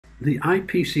The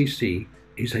IPCC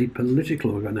is a political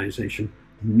organisation,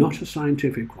 not a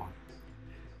scientific one.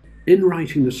 In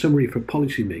writing the summary for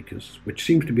policymakers, which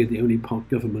seems to be the only part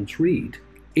governments read,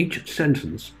 each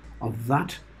sentence of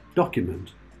that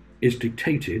document is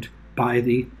dictated by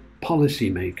the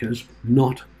policymakers,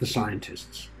 not the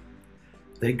scientists.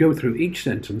 They go through each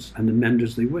sentence and amend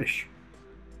as they wish.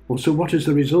 Well, so what is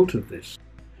the result of this?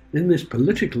 In this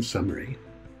political summary,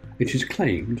 it is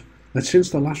claimed that since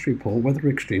the last report, weather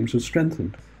extremes have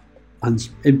strengthened, and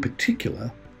in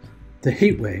particular, the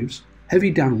heat waves,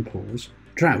 heavy downpours,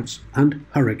 droughts and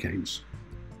hurricanes.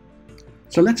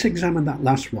 So let's examine that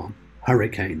last one,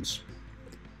 hurricanes.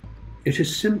 It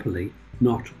is simply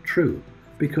not true,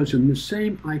 because in the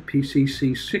same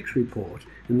IPCC 6 report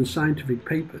in the scientific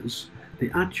papers,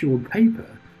 the actual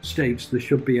paper states there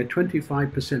should be a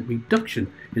 25%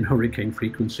 reduction in hurricane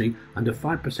frequency and a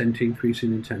 5% increase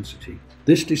in intensity.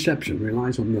 This deception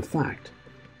relies on the fact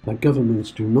that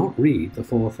governments do not read the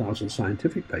 4,000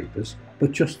 scientific papers,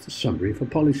 but just the summary for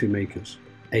policymakers,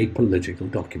 a political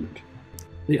document.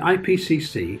 The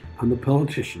IPCC and the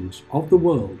politicians of the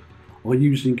world are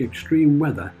using extreme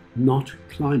weather, not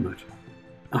climate.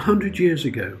 100 years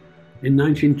ago, in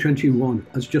 1921,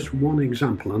 as just one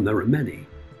example, and there are many,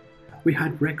 we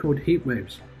had record heat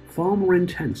waves, far more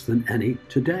intense than any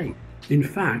today. In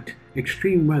fact,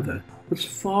 extreme weather was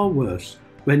far worse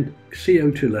when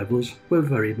CO2 levels were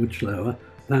very much lower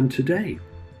than today.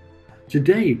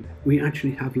 Today, we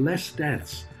actually have less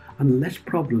deaths and less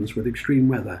problems with extreme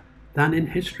weather than in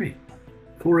history.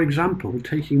 For example,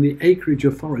 taking the acreage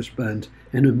of forest burned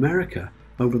in America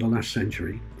over the last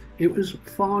century, it was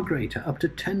far greater, up to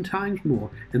 10 times more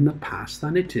in the past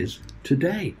than it is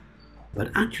today.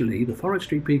 But actually, the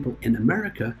forestry people in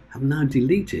America have now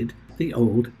deleted the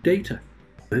old data.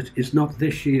 It is not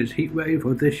this year's heat wave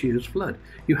or this year's flood.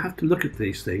 You have to look at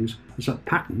these things as a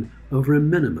pattern over a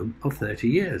minimum of 30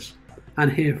 years.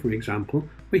 And here, for example,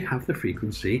 we have the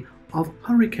frequency of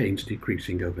hurricanes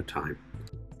decreasing over time.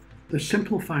 The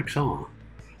simple facts are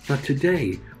that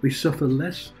today we suffer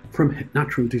less from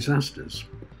natural disasters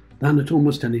than at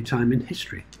almost any time in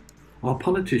history. Our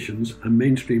politicians and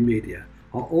mainstream media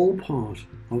are all part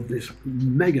of this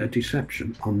mega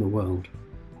deception on the world.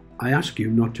 I ask you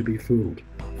not to be fooled.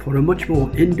 For a much more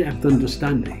in-depth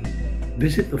understanding,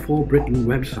 visit the For Britain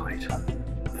website,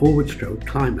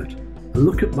 /climate, and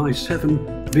look at my 7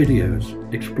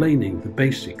 videos explaining the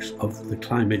basics of the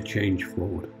climate change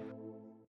fraud.